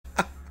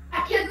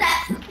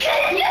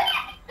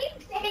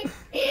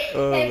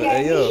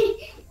Hey, yo.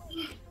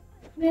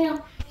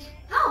 Ma'am,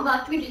 how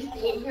about you just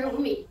stay in here with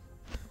me?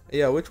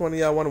 Yeah, which one of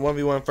y'all want to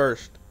 1v1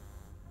 first?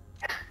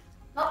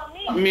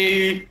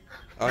 Me.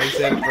 Oh, he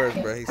said it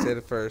first, bro. He said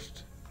it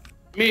first.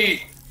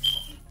 Me.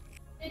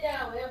 Sit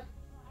down, ma'am.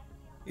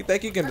 You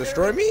think you can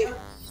destroy me?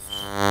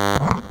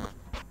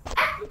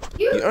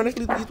 You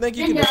honestly, you think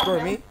you can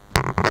destroy me?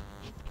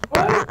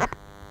 What?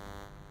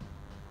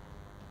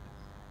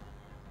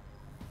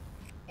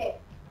 Okay.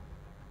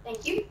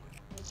 Thank you.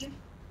 Thank you.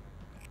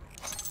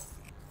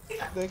 You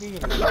think you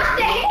can destroy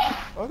me?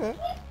 Okay.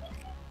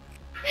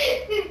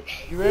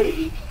 You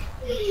ready?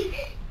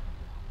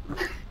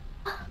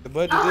 The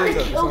budget is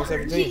up. It's on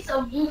 17. She's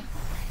so mean.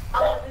 I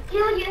want to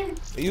kill you.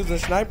 They're using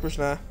snipers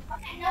now.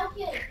 Okay, no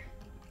kill.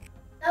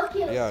 No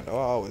kill. Yeah, I know.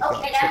 I always got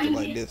Okay, something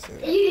like this. you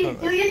didn't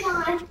do your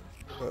time.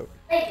 Oh.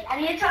 Hey, I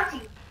need to talk to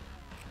you.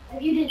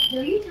 If you didn't do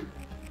your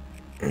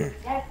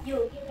time,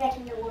 you'll get back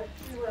in the world,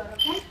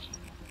 okay?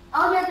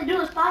 All you have to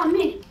do is 5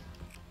 minutes.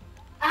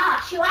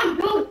 Ah, shoot, I'm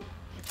doing it.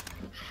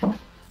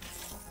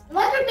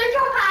 Once the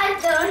control pie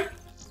is done,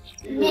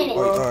 minutes.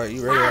 All right,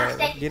 you ready? All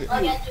right, get it.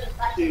 All you have to do is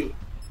 5 minutes.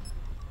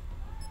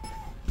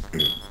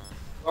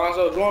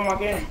 Also, join my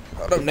game.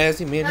 Hold up,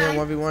 Nasty. Me and him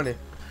 1v1 it.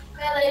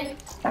 Okay,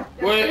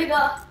 here we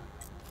go.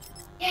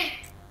 Yeah.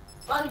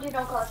 As long as you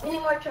don't cause any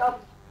more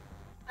trouble.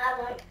 I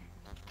won't.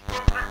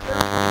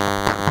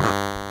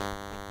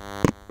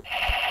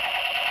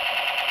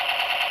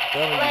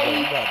 Tell me, bro,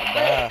 you about to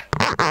die.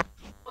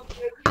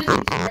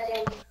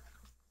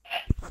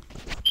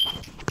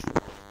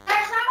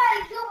 Somebody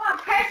took my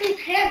person's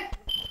hair.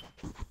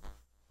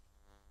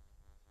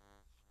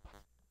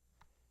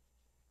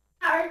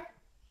 Alright.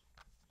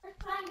 Let's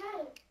find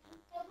out.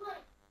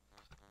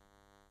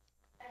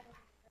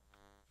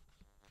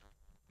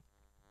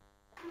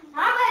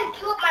 Somebody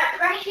took my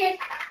precious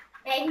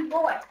baby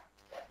boy.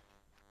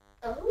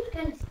 So who's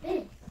gonna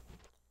spin?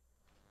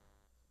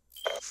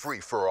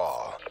 Free for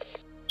all.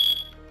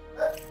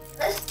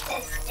 Let's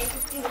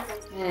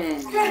it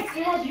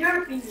has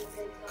your fingerprints on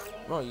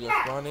it. No, you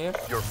got spawn in.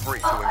 You're free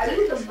to Oh, are engage.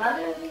 you the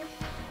mother of it?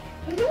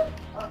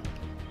 Oh.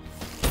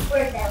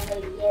 Where's that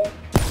lady at?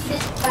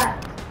 This guy.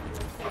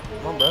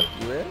 Come on, bro.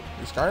 You ready?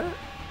 You scared?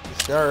 You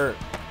scared?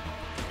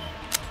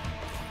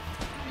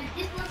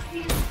 This looks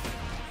cute.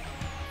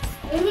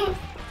 Mm-hmm.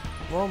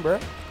 Come on, bro.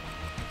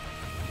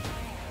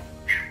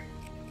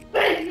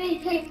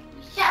 You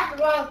shot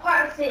the wrong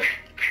person.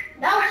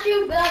 Don't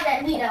shoot guns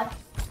at me though.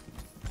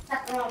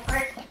 Shot the wrong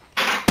person.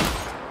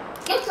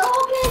 It's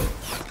open.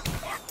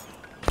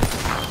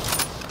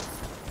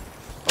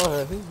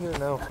 Oh, he's here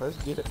now. Let's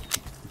get it.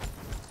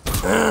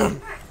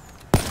 5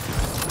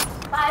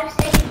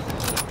 seconds.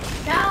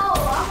 No, I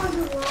want to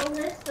roll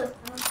this to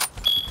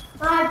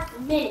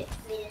 5 minutes,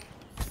 man.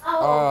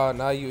 Oh,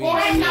 now you eat There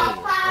ain't shit. no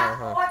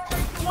 5 or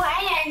 21,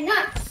 ain't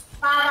none.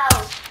 5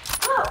 hours.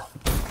 Oh,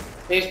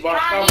 Hey, Spark,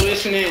 stop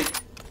listening.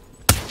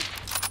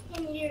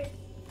 10 years.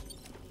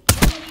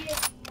 10 years.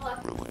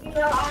 You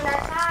know, on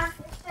that time,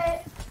 it said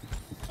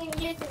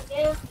 10 years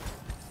ago.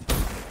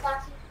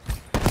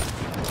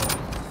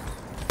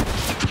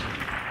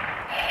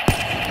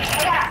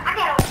 I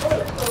got a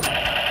bullet for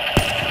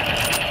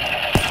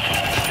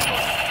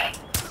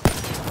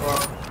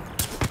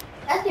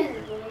That's gonna be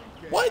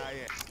good. What?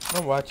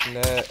 I'm watching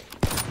that.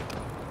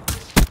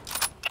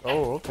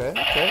 Oh, okay,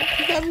 okay.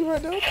 You got me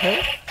right there.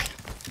 Okay.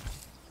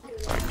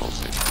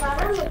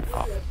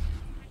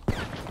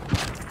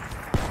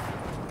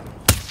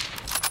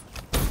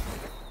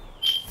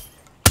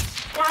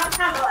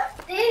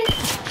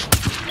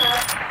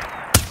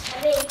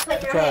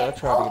 I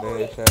tried to get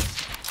a headshot.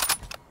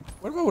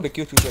 What if I would have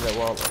killed you through that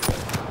wall like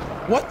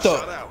that? What the?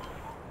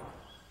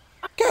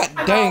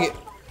 God dang it.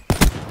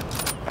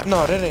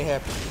 No, that ain't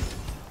happening.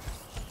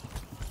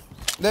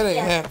 That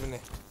ain't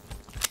happening.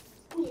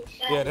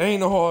 Yeah, that ain't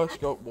no hard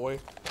scope, boy.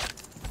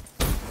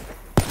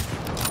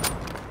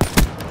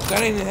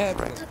 That ain't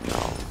happening.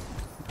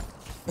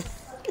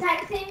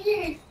 Like 10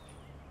 years.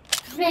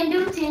 It's been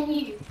due 10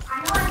 years. I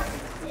know it's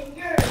 10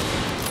 years.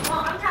 No,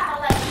 I'm talking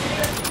about like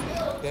 10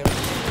 years. Damn it.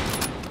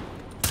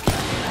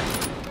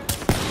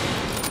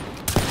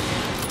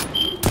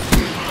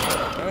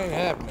 That ain't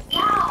happening.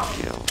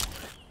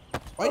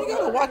 Why you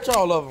gotta watch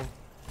all of them?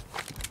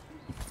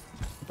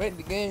 Make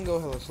the game go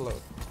hella slow.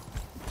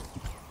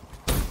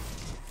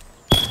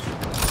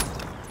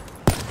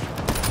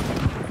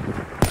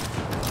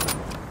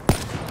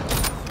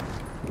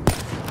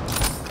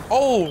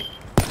 Oh!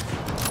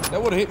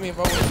 That would've hit me if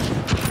I would've.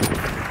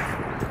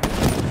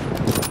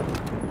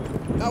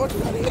 Now what you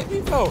gotta hit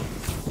me for?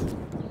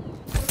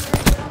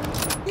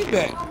 Get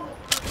back.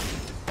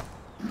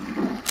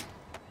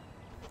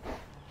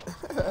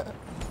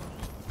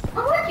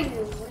 What you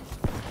doing?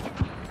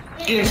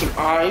 Getting some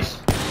ice.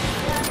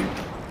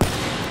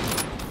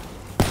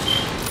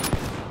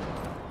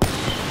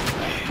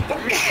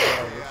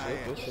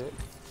 Good shit.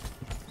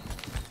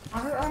 I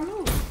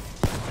know.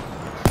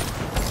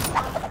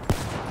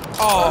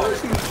 Oh!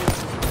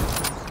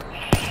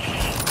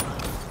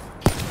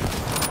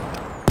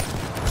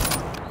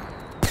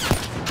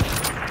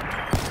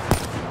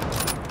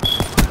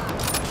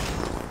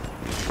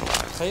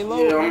 Halo?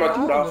 Yeah, I'm about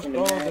to I drop just in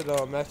installed the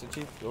the Master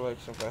Chief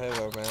Collection for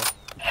Halo, man.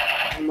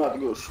 I'm about to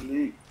go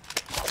sleep.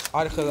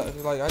 I just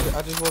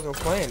wasn't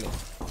playing it.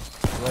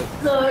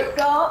 Like, Look,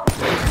 dog.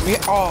 me,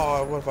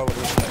 oh, what if I would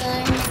have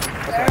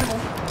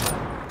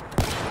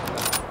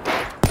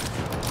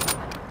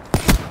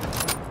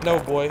No,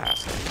 boy.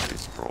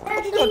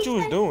 What you thought you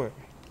was doing?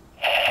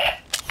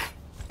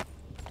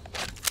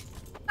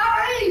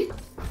 Sorry.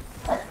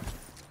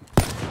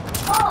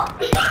 Oh,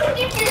 get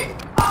this.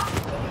 Oh.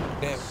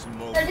 Damn.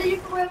 So did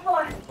you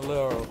report? A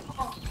little.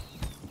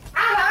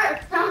 I heard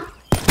some.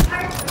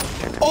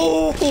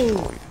 Oh!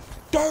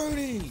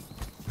 Dirty!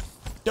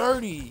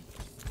 Dirty!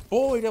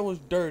 Boy, that was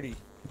dirty.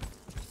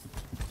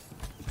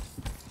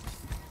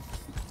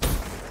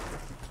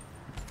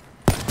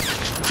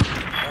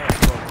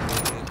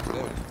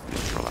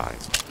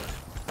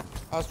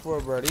 I swear,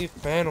 bro, these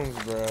phantoms,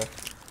 bro.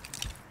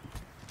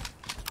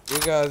 You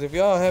guys, if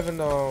y'all haven't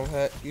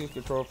used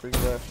Control Freak,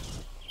 bro,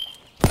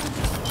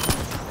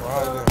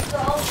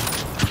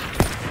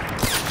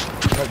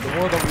 like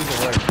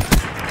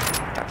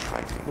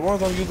the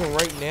ones I'm using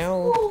right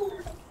now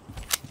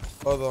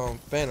are the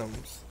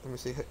phantoms. Let me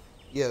see.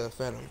 Yeah, the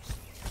phantoms.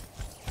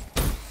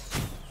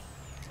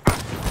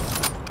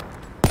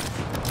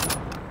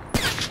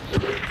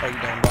 Oh, you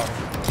down bottom.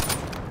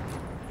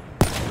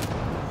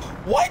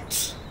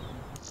 What?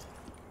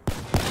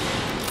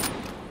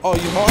 Oh,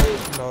 you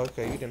hard? No,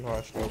 okay, you didn't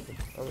hard stroke it.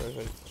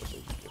 Okay.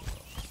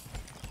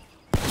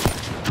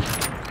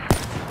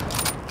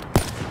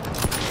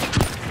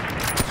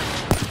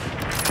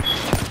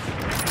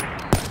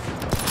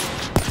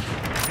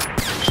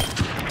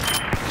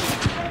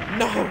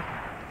 No!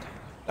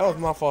 That was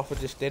my fault for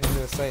just standing in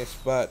the same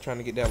spot trying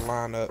to get that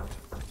line up.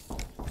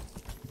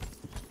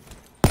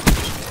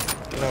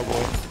 No,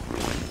 boy.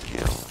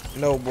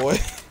 No, boy.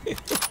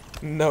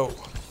 No.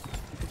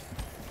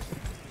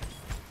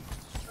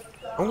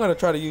 I'm gonna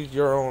try to use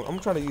your own. I'm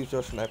trying to use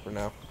your sniper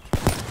now.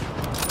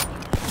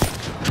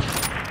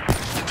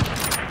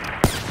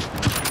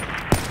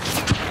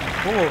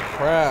 Oh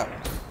crap!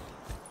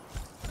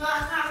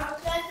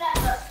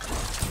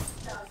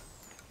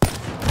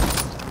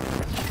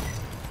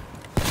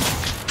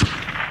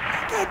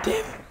 God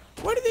damn it!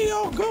 Where did they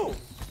all go?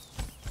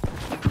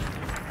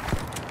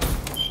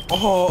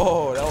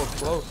 Oh, that was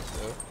close,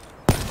 dude.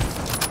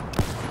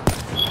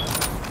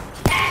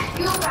 That's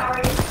you,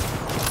 Barry.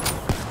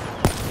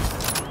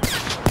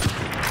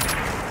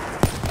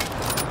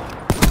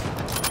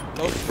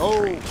 Let's go.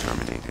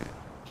 Terminated.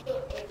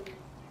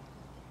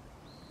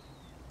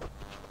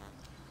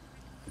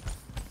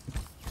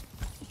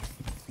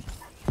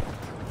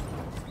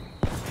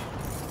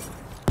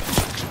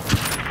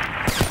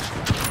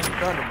 I'm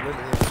trying to blend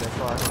it in with that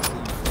car. I can see you.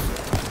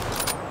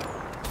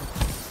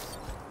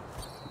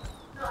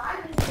 No,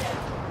 I didn't get it.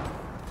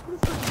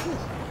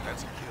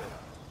 That's a kill.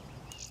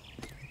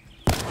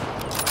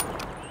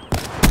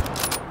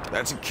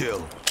 That's a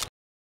kill.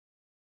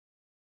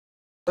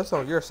 That's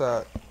on your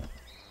side.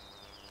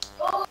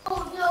 Oh,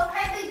 no,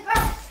 hey,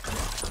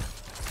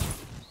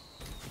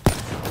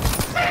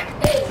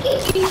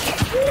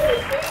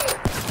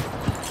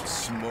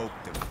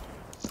 Smoked him.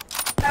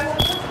 I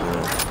want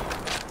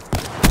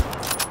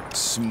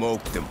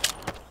Smoked him.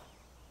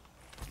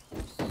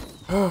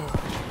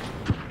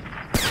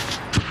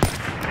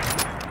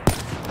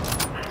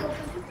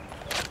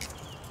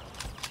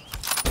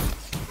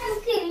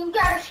 you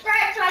got a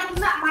scratch like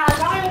not my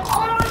long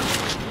arm.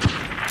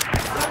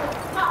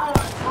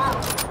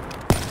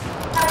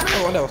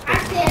 Oh, that was I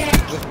said,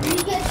 you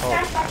get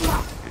scratched like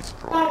my It's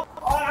long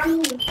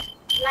arm,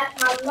 like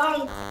my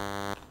long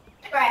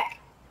scratch.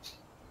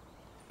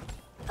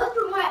 Look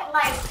at my,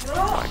 like,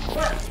 long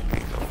scratch.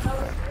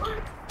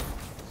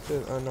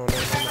 Oh, no.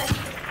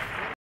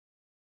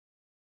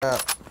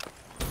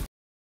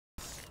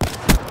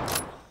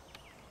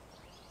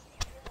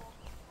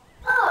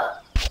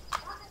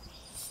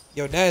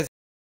 Yo, Daz.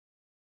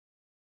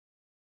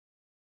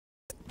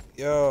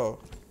 Yo,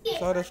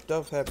 what's all this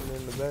stuff happening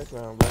in the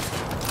background, bro?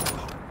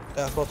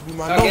 That's supposed to be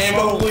my no Game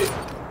over scope. with.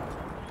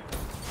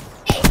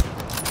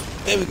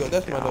 There we go.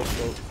 That's my no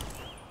scope.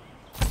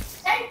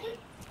 Thank you.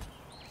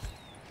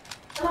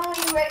 I'm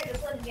only ready to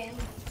play the game.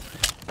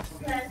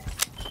 Okay.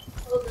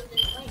 Over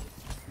this link.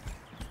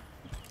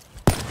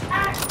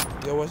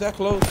 Yo, was that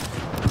close?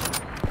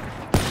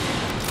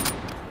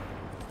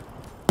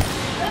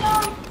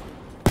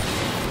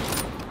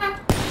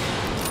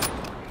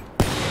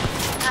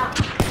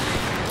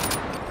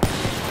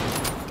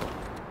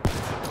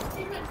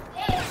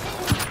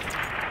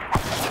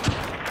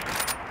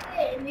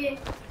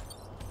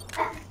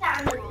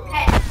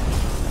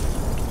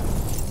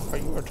 Are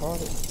you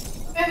retarded?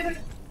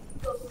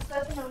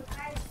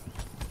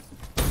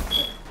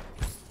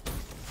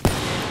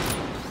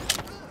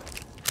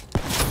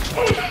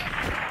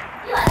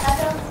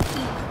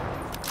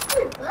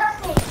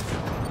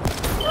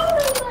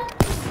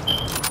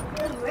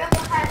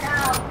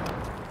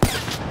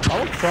 I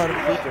was trying to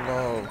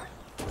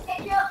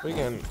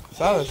freaking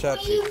silent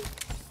shot you.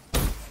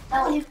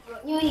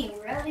 You ain't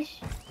relish.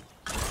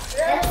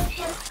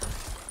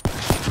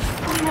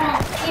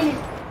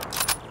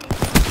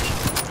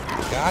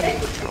 Got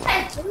it.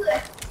 That's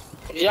good.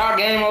 Is y'all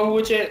game over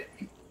with yet?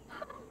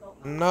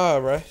 Nah,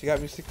 bro. She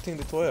got me 16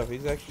 to 12.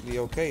 He's actually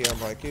okay,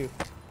 unlike you.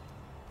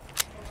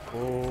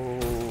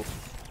 Oh.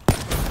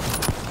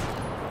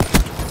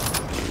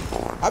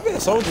 I bet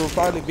Soldier will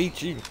probably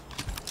beat you.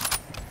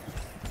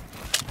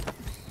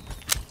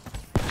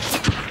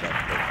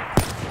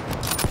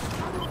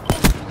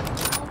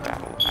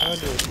 I'll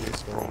do it to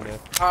this one, man.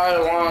 Alright,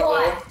 one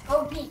go.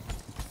 Go beat.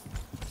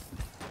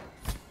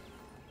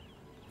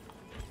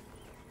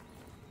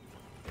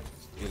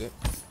 Get it.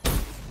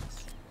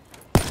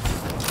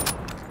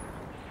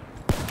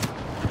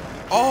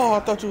 Oh, I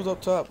thought you was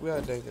up top.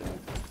 God dang it.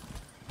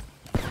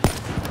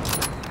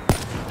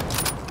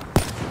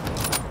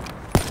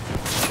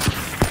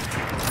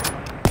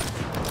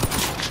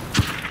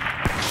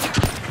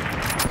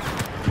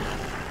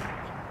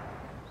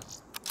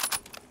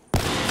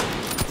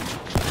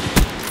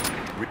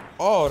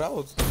 Oh, that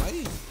was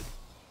nice.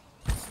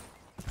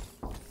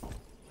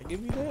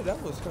 Give me that.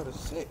 That was kind of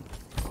sick.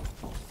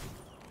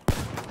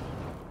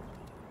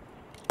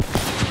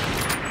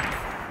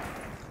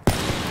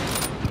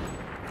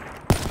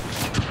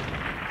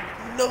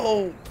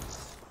 No.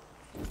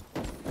 I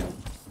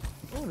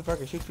wonder if I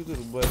can shoot you through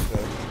the butt,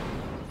 though.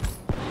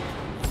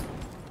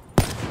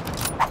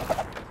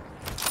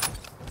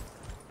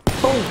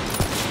 Boom.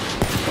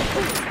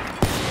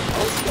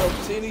 Oh, stop,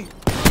 City.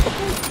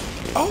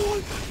 Oh.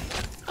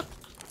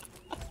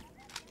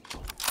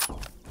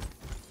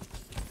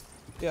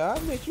 Yeah, I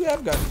admit you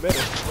have gotten better.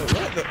 Wait,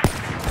 what the?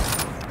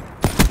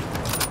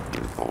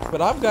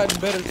 But I've gotten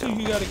better too.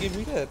 You gotta give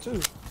me that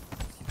too.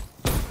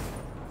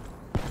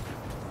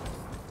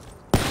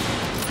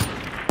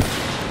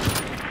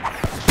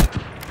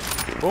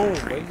 Boom,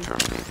 baby.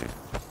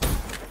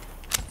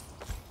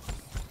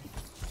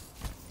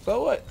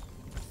 So what?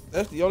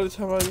 That's the only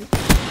time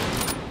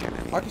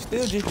I can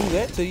still just do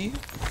that to you.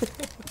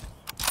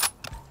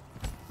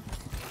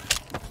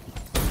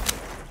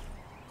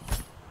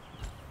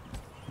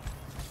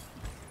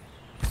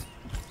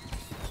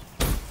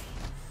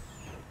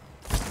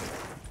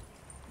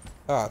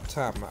 Ah,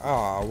 timeout.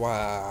 Oh,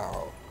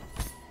 wow.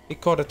 He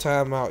called a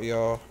timeout,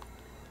 y'all.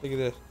 Look at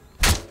this.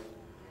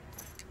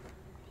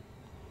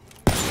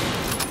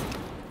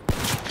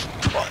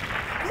 What?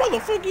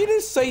 Motherfucker, you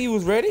didn't say you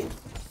was ready.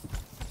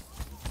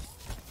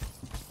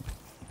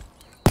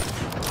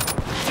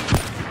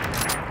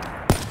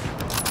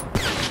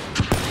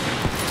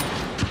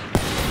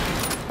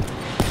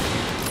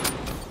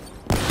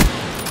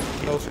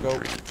 No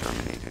scope.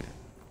 Terminated.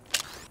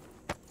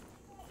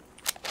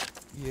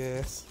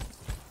 Yes.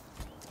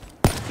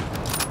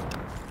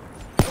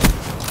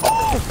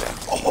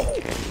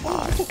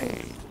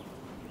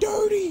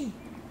 Dirty!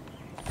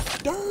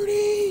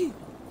 Dirty!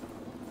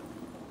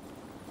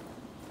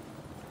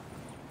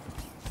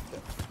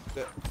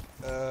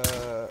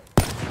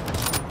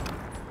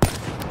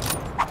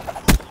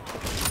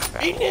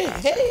 In the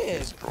head!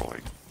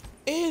 Destroyed.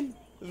 In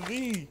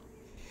the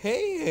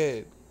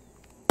head!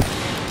 Oh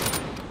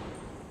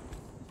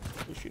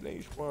shit,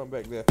 they spawn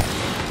back there.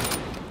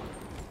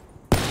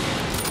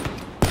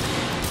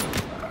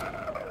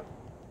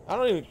 I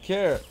don't even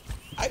care.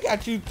 I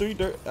got you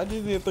I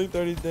just did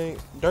 330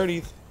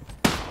 dirty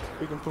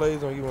freaking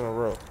plays on you in a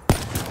row.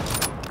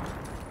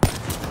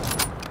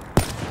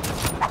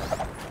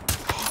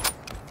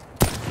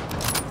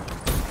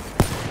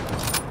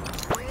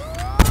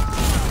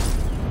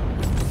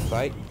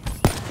 Sight.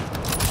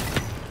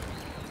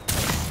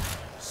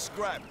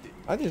 Scrapped it.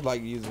 I just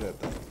like using that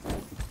thing.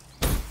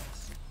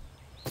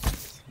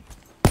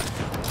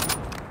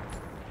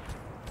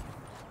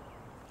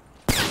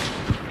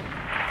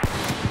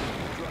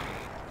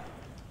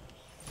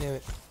 Damn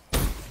it.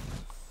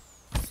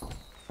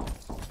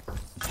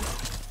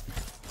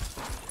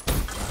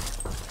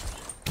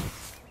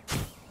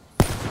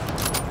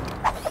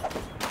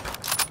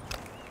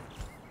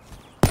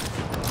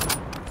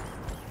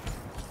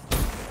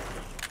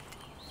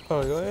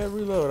 Oh, go ahead and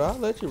reload. I'll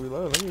let you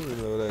reload. Let me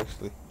reload,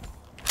 actually.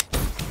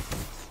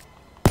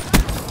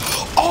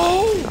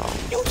 Oh!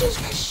 You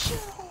just got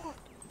shit on!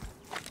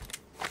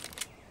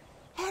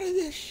 How did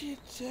that shit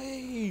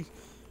save?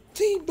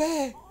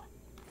 Teabag!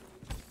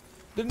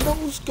 The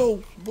no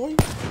scope, boy.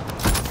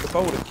 If I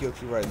would have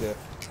killed you right there.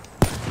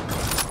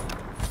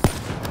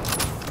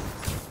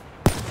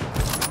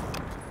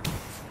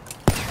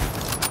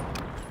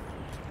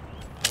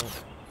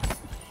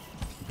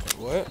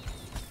 What?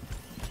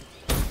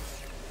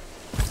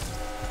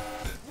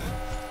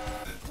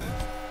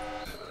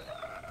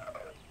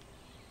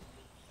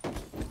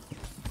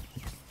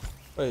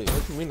 Wait,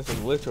 what you mean it's a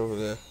glitch over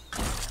there?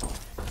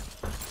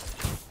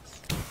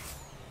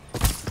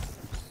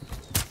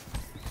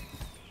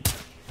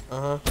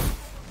 Uh-huh.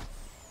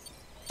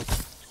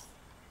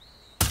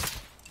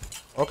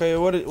 Okay,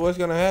 what's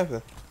gonna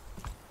happen?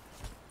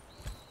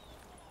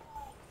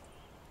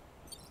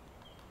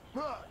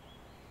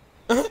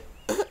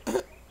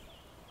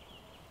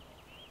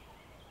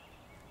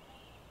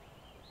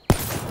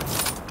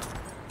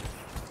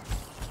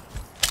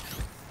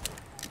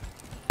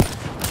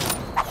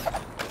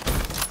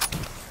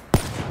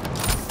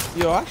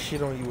 Yo, I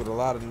shit on you with a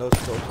lot of no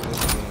scopes in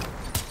this game.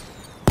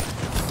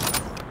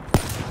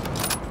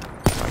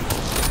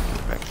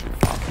 Perfection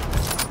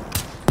occupied.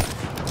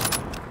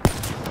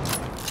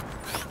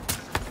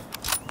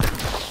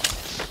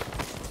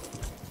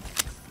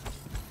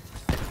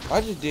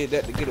 I just did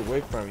that to get away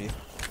from you.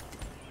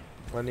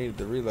 I needed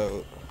to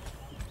reload.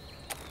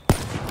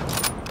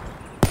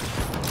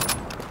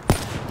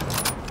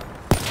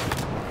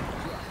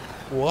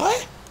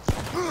 What?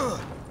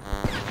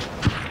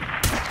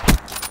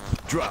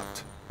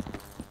 Dropped.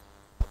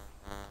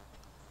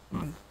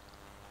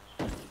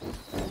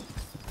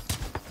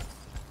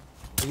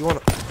 You wanna?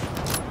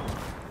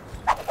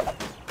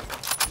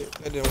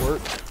 That didn't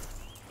work.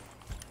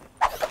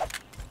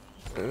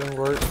 That didn't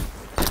work.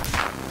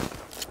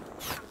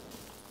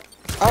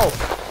 Oh!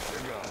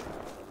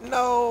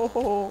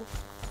 No!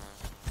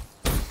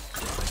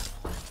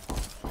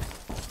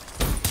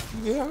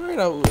 Yeah, right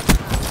out.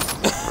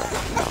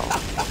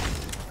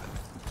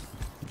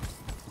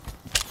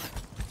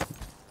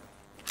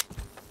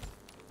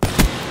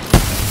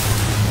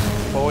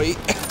 Boy.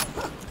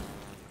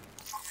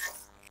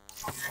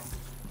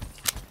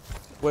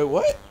 Wait,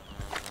 what?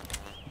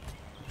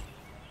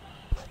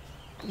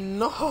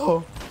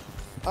 No.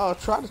 Oh,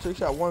 try the trick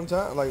shot one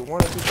time, like 1 or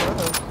 2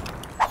 times.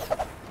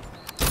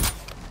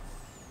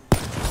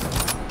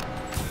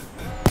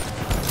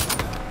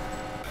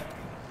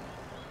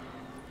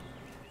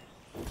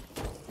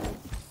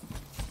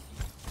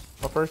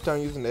 My first time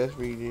using the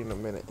SVG in a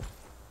minute.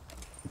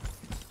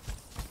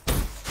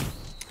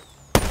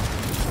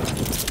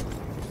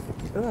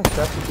 Did I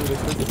shot you through this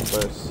freaking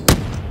bus?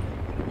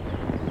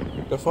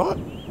 The fuck?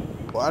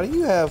 Why do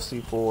you have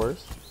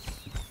C4s?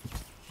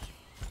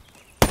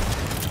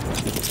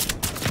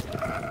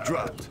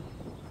 Dropped.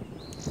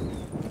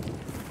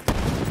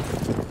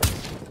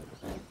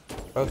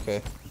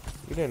 Okay.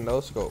 You didn't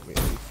no scope me.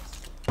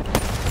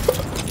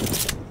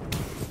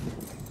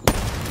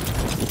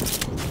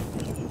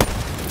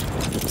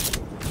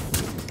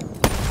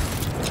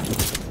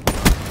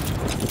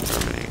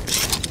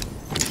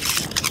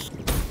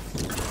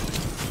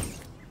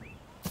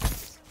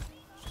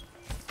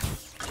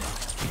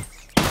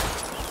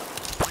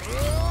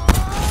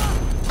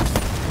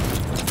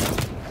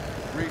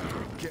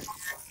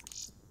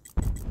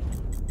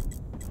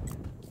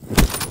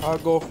 I'll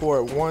go for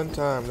it one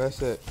time,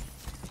 that's it.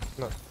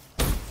 No.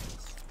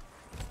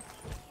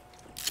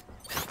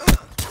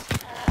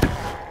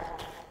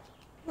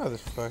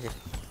 Motherfucker.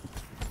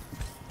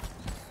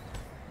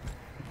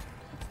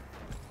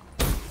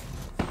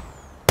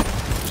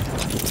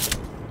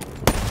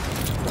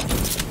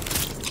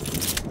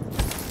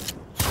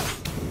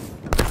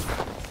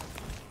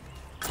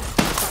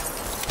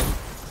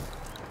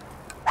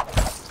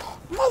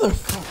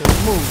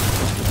 Motherfucker, move.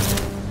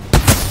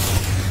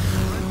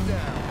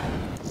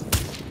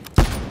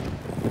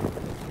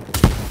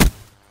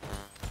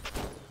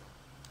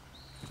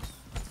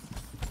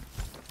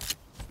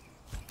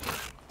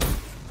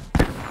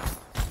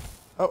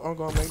 Oh, I'm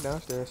going back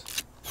downstairs.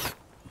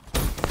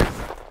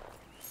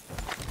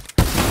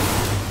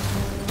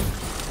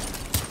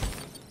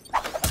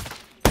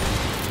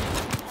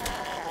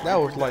 That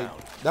was like,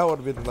 that would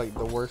have been like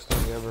the worst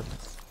thing ever.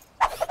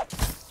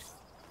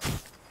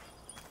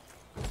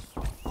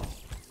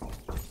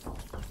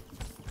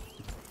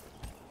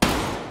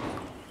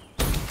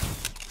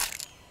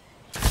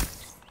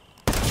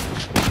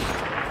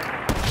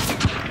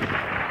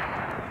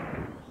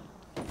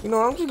 You know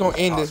what, I'm just gonna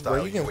end this,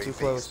 bro. You're getting too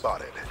close.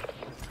 Spotted.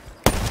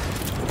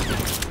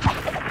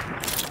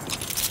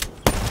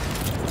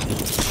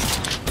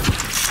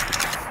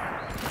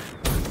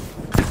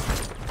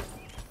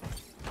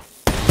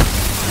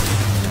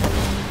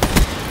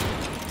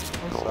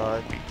 I'm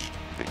sorry.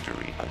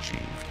 Victory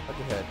achieved. I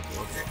just had to do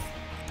it.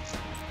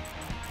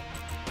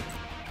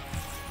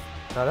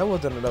 Nah, that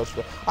wasn't a no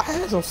scope. I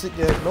had some sick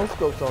ass no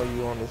scopes on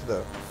you on this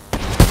though.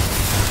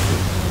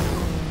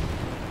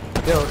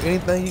 Yo,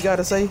 anything you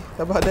gotta say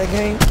about that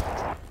game?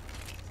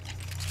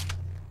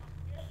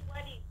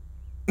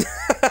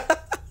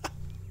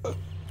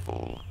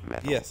 Full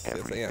metal. Yes,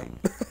 everything. yes I am.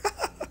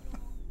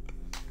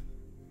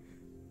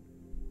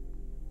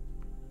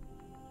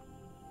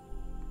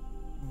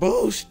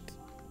 Boost!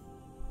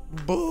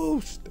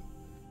 Boost!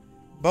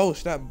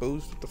 Boost, not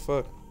boost. What the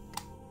fuck?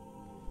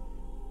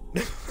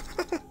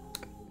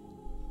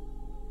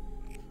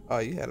 Oh,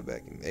 you had it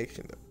back in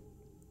action though.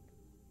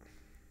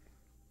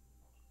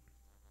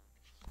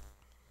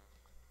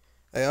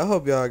 Hey, I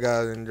hope y'all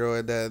guys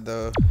enjoyed that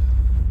though.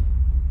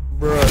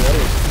 Bro, that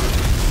was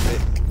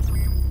sick.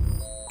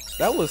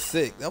 That was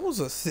sick. That was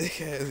a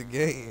sick ass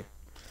game.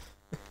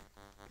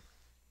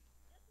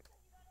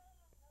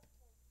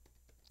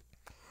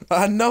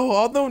 I know,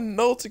 all them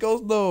notes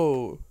goes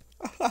though.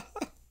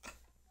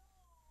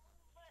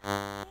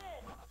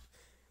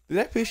 Did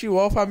that piss you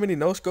off how many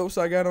no scopes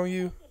I got on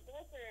you?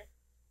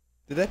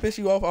 Did that piss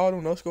you off all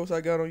them no scopes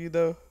I got on you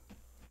though?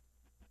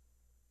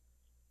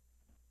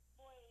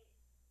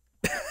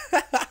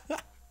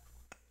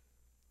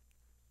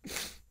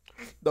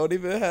 Don't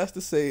even have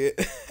to say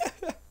it.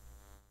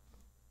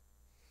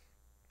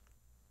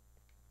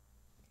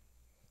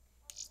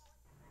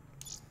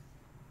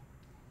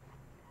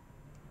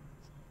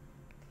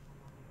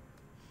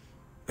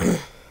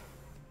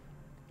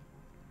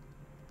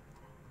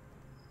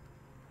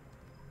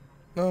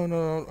 No,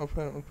 no, I'm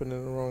putting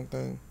in the wrong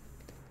thing.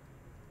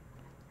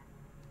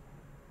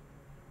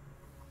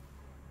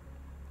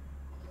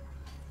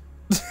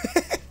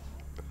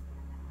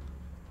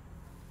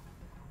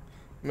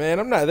 Man,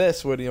 I'm not that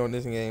sweaty on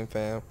this game,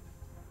 fam.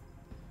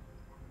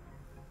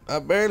 I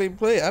barely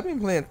play. I've been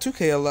playing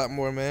 2K a lot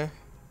more, man.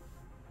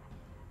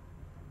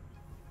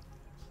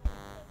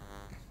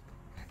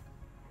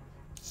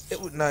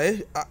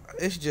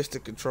 It's just the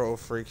control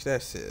freaks.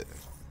 That's it.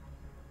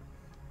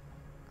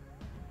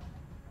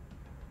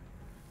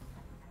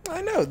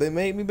 I know they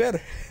made me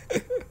better.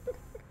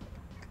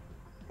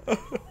 All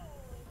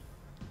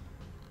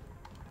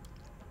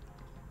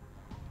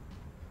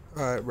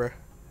right, bro.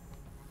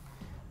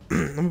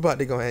 I'm about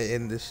to go ahead and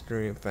end this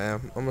stream,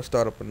 fam. I'm gonna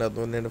start up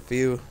another one in a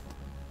few.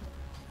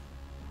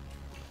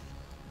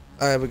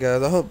 All right, but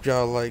guys, I hope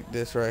y'all like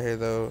this right here,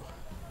 though.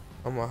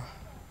 I'm gonna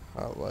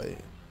highlight.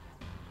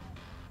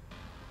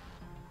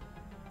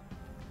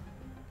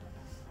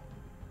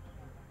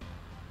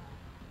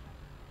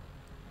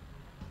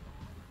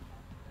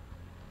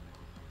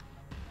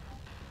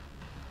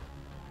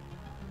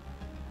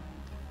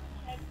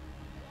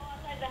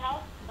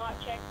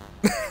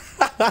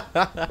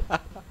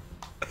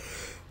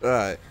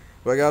 Alright,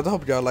 well guys, I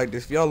hope y'all like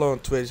this. If y'all on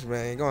Twitch,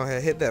 man, go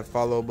ahead, hit that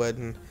follow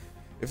button.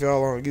 If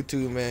y'all on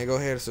YouTube, man, go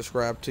ahead and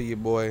subscribe to your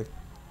boy.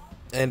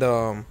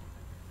 And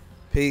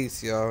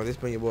peace, y'all. This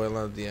been your boy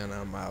London, and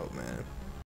I'm out, man.